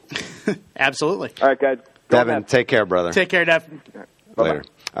us. Absolutely. All right, guys. Devin, take care, brother. Take care, Devin. Later.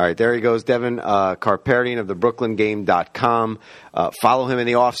 All right, there he goes, Devin Kharpertian of the BrooklynGame.com. Follow him in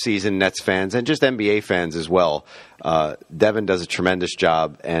the offseason, Nets fans, and just NBA fans as well. Devin does a tremendous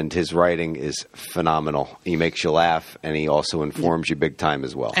job, and his writing is phenomenal. He makes you laugh, and he also informs you big time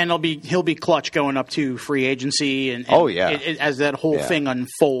as well. And he'll be clutch going up to free agency, and as that whole thing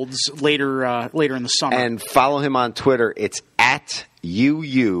unfolds later in the summer. And follow him on Twitter. It's at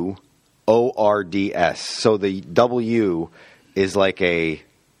UUORDS. So the W is like a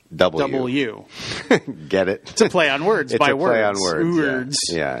W. Get it? It's a play on words. It's by a words. play on words. Words.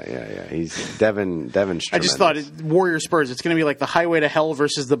 Yeah. He's Devin's tremendous. I just thought Warriors Spurs. It's going to be like the Highway to Hell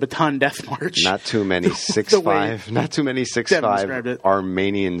versus the Baton Death March. Not too many 6'5". Not too many 6'5"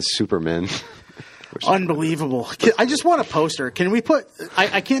 Armenian supermen. Unbelievable. I just want a poster. Can we put...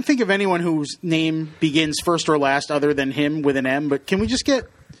 I can't think of anyone whose name begins first or last other than him with an M, but can we just get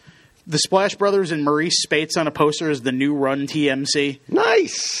the Splash Brothers and Maurice Spates on a poster as the new Run TMC?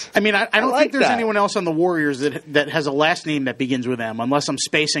 Nice. I mean, I don't think there's anyone else on the Warriors that has a last name that begins with M, unless I'm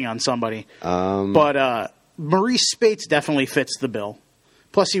spacing on somebody. But Maurice Spates definitely fits the bill.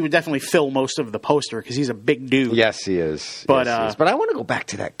 Plus, he would definitely fill most of the poster because he's a big dude. Yes, he is. But I want to go back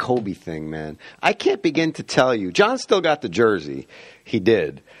to that Kobe thing, man. I can't begin to tell you. John still got the jersey. He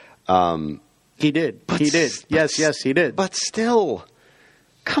did. He did. Yes, he did. But still,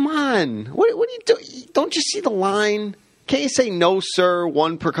 come on. What do you do? Don't you see the line? Can't you say no, sir,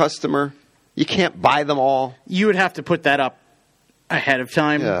 one per customer? You can't buy them all. You would have to put that up ahead of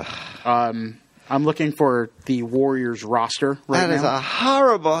time. I'm looking for the Warriors roster right now. That is a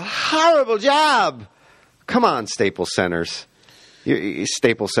horrible, horrible job. Come on, Staples Centers.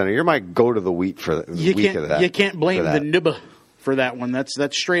 Staples Center, you're my go-to-the-week for the week of that. You can't blame the NUBA for that one.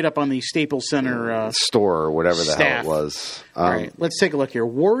 That's straight up on the Staples Center store or whatever the staff. hell it was. All right, let's take a look here.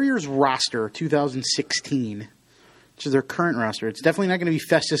 Warriors roster 2016, which is their current roster. It's definitely not going to be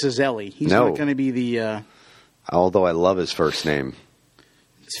Festus Ezeli. He's not going to be the... although I love his first name.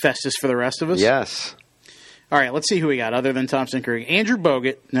 It's Festus for the rest of us? Yes. All right, let's see who we got other than Thompson Curry. Andrew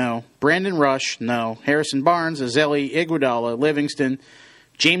Bogut, no. Brandon Rush, no. Harrison Barnes, Ezeli, Iguodala, Livingston.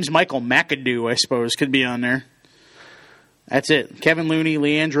 James Michael McAdoo, I suppose, could be on there. That's it. Kevin Looney,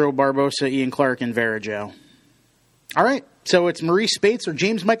 Leandro Barbosa, Ian Clark, and Varejao. All right. So it's Maurice Spates or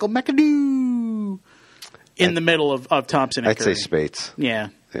James Michael McAdoo in the middle of Thompson and I'd Curry. say Spates. Yeah.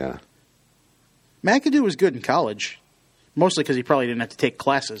 Yeah. McAdoo was good in college, mostly because he probably didn't have to take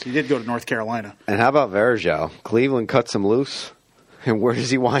classes. He did go to North Carolina. And how about Varejao? Cleveland cuts him loose. And where does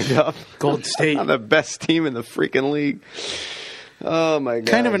he wind up? Golden State. On the best team in the freaking league. Oh, my God.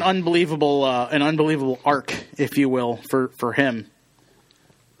 Kind of an unbelievable arc, if you will, for him.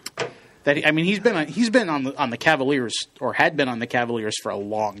 He's been on the Cavaliers, or had been on the Cavaliers for a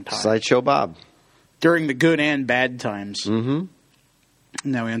long time. Sideshow Bob. During the good and bad times. Mm-hmm.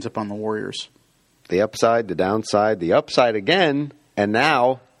 Now he ends up on the Warriors. The upside, the downside, the upside again, and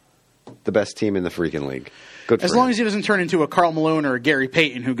now the best team in the freaking league. Good for As long as he doesn't turn into a Karl Malone or a Gary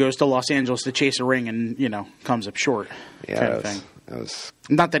Payton who goes to Los Angeles to chase a ring and, comes up short. Yeah, kind of thing. That was...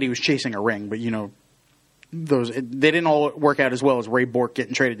 Not that he was chasing a ring, but, they didn't all work out as well as Ray Bork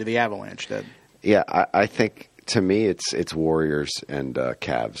getting traded to the Avalanche did. Yeah, I think, to me, it's Warriors and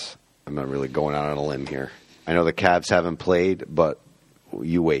Cavs. I'm not really going out on a limb here. I know the Cavs haven't played, but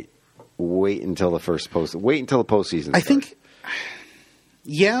you wait. Wait until the postseason starts. I think,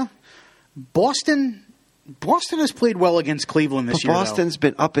 yeah, Boston has played well against Cleveland this year. Boston's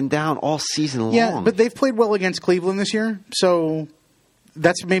been up and down all season long. Yeah, but they've played well against Cleveland this year, so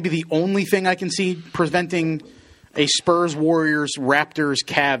that's maybe the only thing I can see preventing a Spurs, Warriors, Raptors,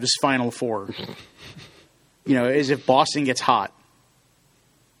 Cavs Final Four. Is if Boston gets hot.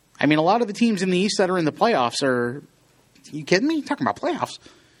 I mean, a lot of the teams in the East that are in the playoffs are. You kidding me? Talking about playoffs.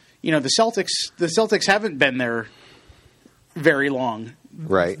 The Celtics haven't been there very long.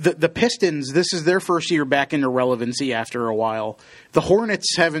 Right. The Pistons, this is their first year back into relevancy after a while. The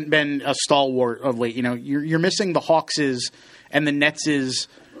Hornets haven't been a stalwart of late. You're missing the Hawkses and the Netses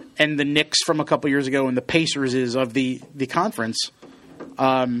and the Knicks from a couple years ago and the Pacers of the conference.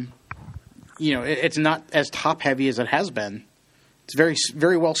 It's not as top heavy as it has been. It's very,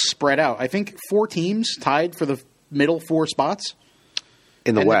 very well spread out. I think 4 teams tied for the middle 4 spots.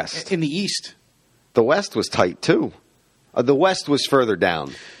 In the West. In the East. The West was tight, too. The West was further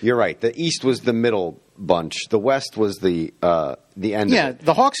down. You're right. The East was the middle bunch. The West was the end. Yeah, of it,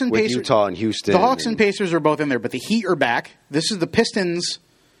 the Hawks and with Pacers. Utah and Houston. The Hawks and Pacers are both in there, but the Heat are back. This is the Pistons'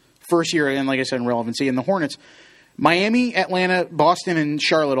 first year, and like I said, in relevancy. And the Hornets, Miami, Atlanta, Boston, and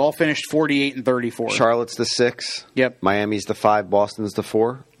Charlotte all finished 48 and 34. Charlotte's the 6. Yep. Miami's the 5. Boston's the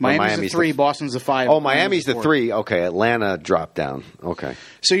 4. Miami's the 3. Boston's the 5. Oh, Miami's the 3. Okay, Atlanta dropped down. Okay.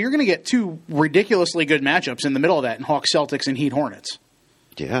 So you're going to get 2 ridiculously good matchups in the middle of that in Hawks, Celtics, and Heat, Hornets.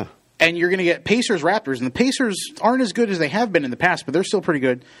 Yeah. And you're going to get Pacers, Raptors, and the Pacers aren't as good as they have been in the past, but they're still pretty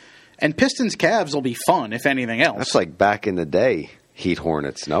good. And Pistons, Cavs will be fun, if anything else. That's like back in the day, Heat,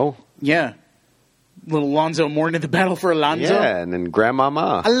 Hornets, no? Yeah. Little Alonzo Mourning the battle for Alonzo. Yeah, and then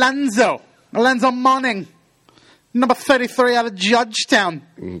Grandmama. Alonzo Mourning. Number 33 out of Georgetown.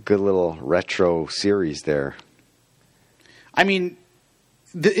 Good little retro series there. I mean,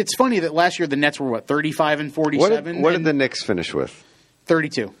 it's funny that last year the Nets were, 35 and 47? What did the Knicks finish with?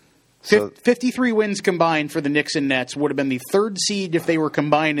 32. So, 53 wins combined for the Knicks and Nets would have been the 3rd seed if they were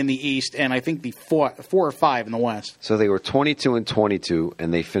combined in the East, and I think the 4 or 5 in the West. So they were 22 and 22,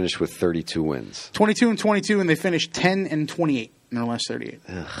 and they finished with 32 wins. 22 and 22, and they finished 10 and 28 in their last 38.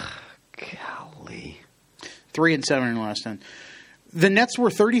 Ugh, golly. 3 and 7 in the last 10. The Nets were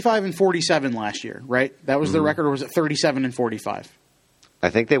 35 and 47 last year, right? That was their record, or was it 37 and 45?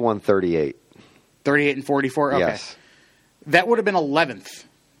 I think they won 38. 38 and 44? Okay. Yes. That would have been 11th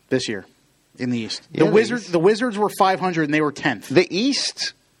this year in the East. Yeah, the Wizards were 500 and they were 10th. The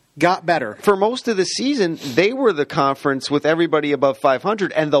East got better. For most of the season, they were the conference with everybody above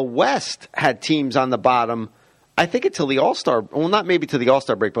 500, and the West had teams on the bottom. I think until the All-Star, well, not maybe to the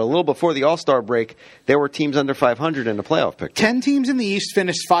All-Star break, but a little before the All-Star break, there were teams under 500 in the playoff picture. 10 teams in the East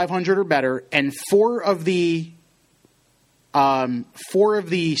finished 500 or better, and 4 of the 7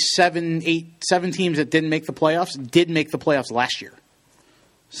 teams that didn't make the playoffs did make the playoffs last year.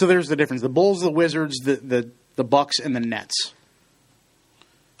 So there's the difference. The Bulls, the Wizards, the Bucks, and the Nets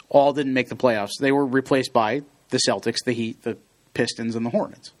all didn't make the playoffs. They were replaced by the Celtics, the Heat, the Pistons, and the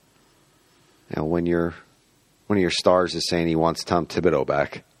Hornets. Now, when one of your stars is saying he wants Tom Thibodeau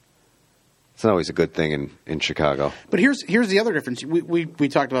back, it's not always a good thing in Chicago. But here's the other difference. We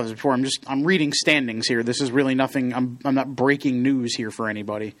talked about this before. I'm reading standings here. This is really nothing. I'm not breaking news here for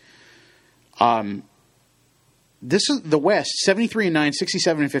anybody. This is the West, 73-9,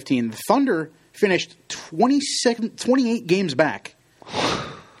 67-15. The Thunder finished 28 games back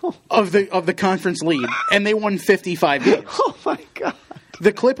of the conference lead, and they won 55 games. Oh my God!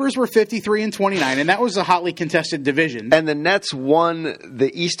 The Clippers were 53-29, and that was a hotly contested division. And the Nets won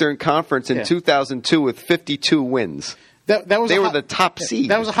the Eastern Conference in 2002 with 52 wins. They were the top seed.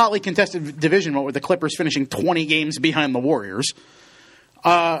 That was a hotly contested division, with the Clippers finishing 20 games behind the Warriors.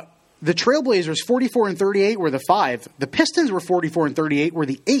 The Trailblazers, 44-38, were the 5. The Pistons were 44-38, were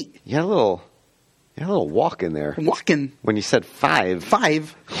the 8. You had a little walk in there. Walking. When you said 5.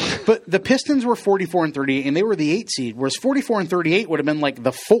 5. But the Pistons were 44-38, and they were the 8 seed, whereas 44-38 would have been like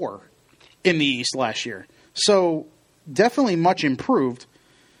the 4 in the East last year. So definitely much improved.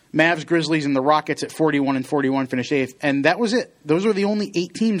 Mavs, Grizzlies, and the Rockets at 41-41 finished 8th, and that was it. Those were the only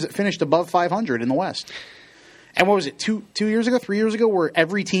 8 teams that finished above 500 in the West. And what was it, 2 years ago, 3 years ago, where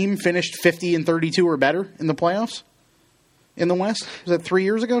every team finished 50-32 or better in the playoffs in the West? Was that 3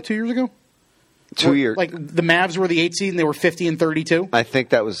 years ago, 2 years ago? 2 years. Like the Mavs were the 8 seed and they were 50-32? I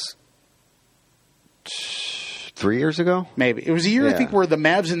think that was 3 years ago? Maybe. It was a year, I think, where the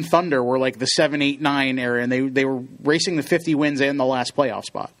Mavs and Thunder were like the 7, 8, 9 era, and they were racing the 50 wins and the last playoff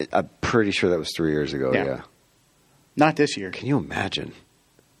spot. I'm pretty sure that was 3 years ago, yeah. Not this year. Can you imagine?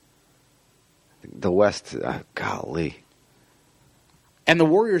 The West, golly. And the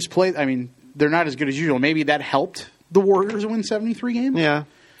Warriors played, they're not as good as usual. Maybe that helped the Warriors win 73 games? Yeah.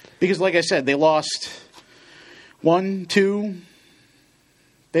 Because, like I said, they lost 7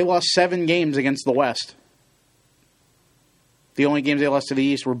 games against the West. The only games they lost to the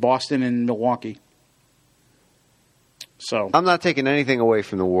East were Boston and Milwaukee. So I'm not taking anything away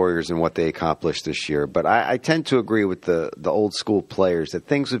from the Warriors and what they accomplished this year, but I tend to agree with the old school players that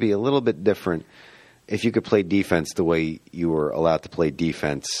things would be a little bit different if you could play defense the way you were allowed to play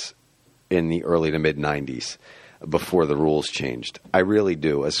defense in the early to mid 90s before the rules changed. I really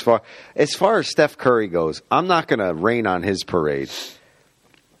do. As far as Steph Curry goes, I'm not going to rain on his parade.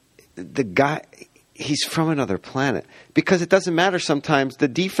 The guy, he's from another planet, because it doesn't matter sometimes. The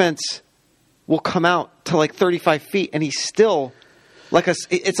defense will come out to like 35 feet, and he's still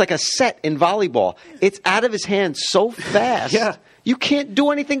it's like a set in volleyball. It's out of his hands so fast. Yeah. You can't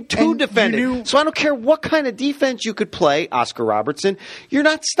do anything to defend it. So I don't care what kind of defense you could play, Oscar Robertson. You're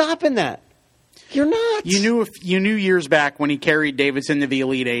not stopping that. You're not. You knew years back when he carried Davidson to the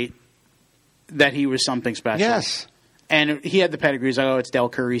Elite Eight that he was something special. Yes. And he had the pedigree. He's like, it's Del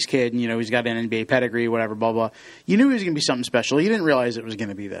Curry's kid, and he's got an NBA pedigree, whatever, blah, blah. You knew he was going to be something special. You didn't realize it was going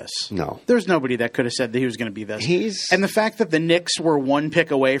to be this. No. There's nobody that could have said that he was going to be this. And the fact that the Knicks were 1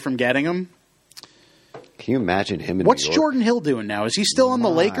 pick away from getting him. Can you imagine him in What's New York? Jordan Hill doing now? Is he still on the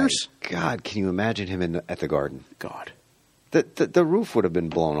Lakers? God, can you imagine him at the Garden? God. The roof would have been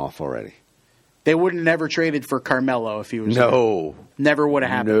blown off already. They would have never traded for Carmelo if he was No. there. Never would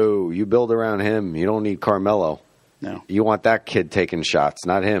have happened. No. You build around him. You don't need Carmelo. No. You want that kid taking shots,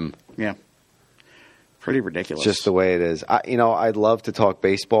 not him. Yeah. Pretty ridiculous. It's just the way it is. I'd love to talk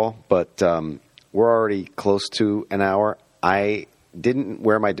baseball, but we're already close to an hour. I didn't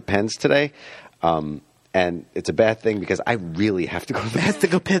wear my Depends today, and it's a bad thing because I really have to go.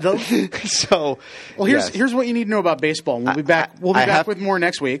 So, well, here's what you need to know about baseball. We'll be back. We'll be back with more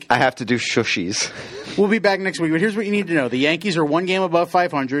next week. I have to do shushies. We'll be back next week. But here's what you need to know: the Yankees are 1 game above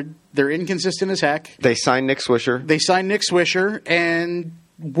 500. They're inconsistent as heck. They signed Nick Swisher. And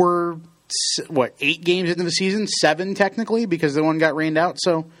we're 8 games into the season, 7 technically, because the one got rained out.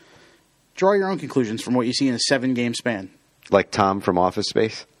 So, draw your own conclusions from what you see in a 7-game span. Like Tom from Office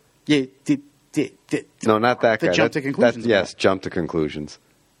Space. Yeah. No, not that guy. Jump to conclusions. Yes, jump to conclusions.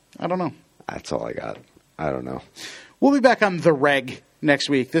 I don't know. That's all I got. I don't know. We'll be back on the reg next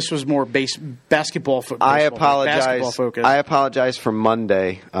week. This was more basketball focused. I apologize for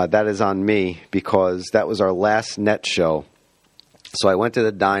Monday. That is on me because that was our last net show. So I went to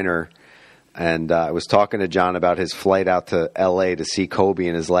the diner and I was talking to John about his flight out to L.A. to see Kobe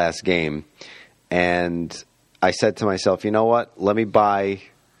in his last game. And I said to myself, you know what? Let me buy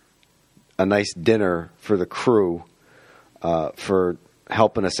a nice dinner for the crew for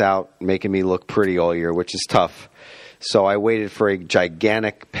helping us out, making me look pretty all year, which is tough. So I waited for a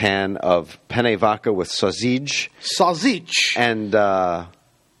gigantic pan of penne vodka with sausage. And a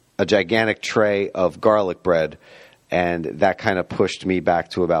gigantic tray of garlic bread. And that kind of pushed me back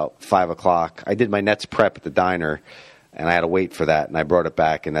to about 5 o'clock. I did my Nets prep at the diner, and I had to wait for that. And I brought it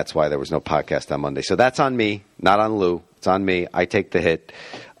back, and that's why there was no podcast on Monday. So that's on me, not on Lou. It's on me. I take the hit.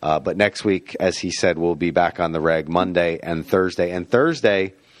 But next week, as he said, we'll be back on the reg Monday and Thursday. And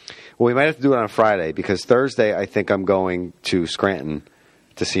Thursday, well, we might have to do it on Friday because Thursday I think I'm going to Scranton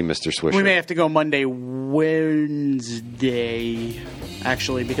to see Mr. Swisher. We may have to go Wednesday,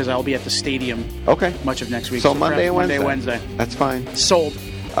 actually, because I'll be at the stadium. Okay. Much of next week. So Monday and Wednesday. Wednesday. That's fine. Sold.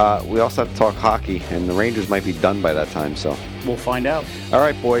 we also have to talk hockey, and the Rangers might be done by that time. So we'll find out. All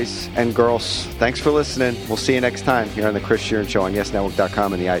right, boys and girls, thanks for listening. We'll see you next time here on the Chris Sheeran Show on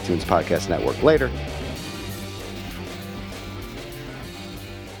YesNetwork.com and the iTunes Podcast Network. Later.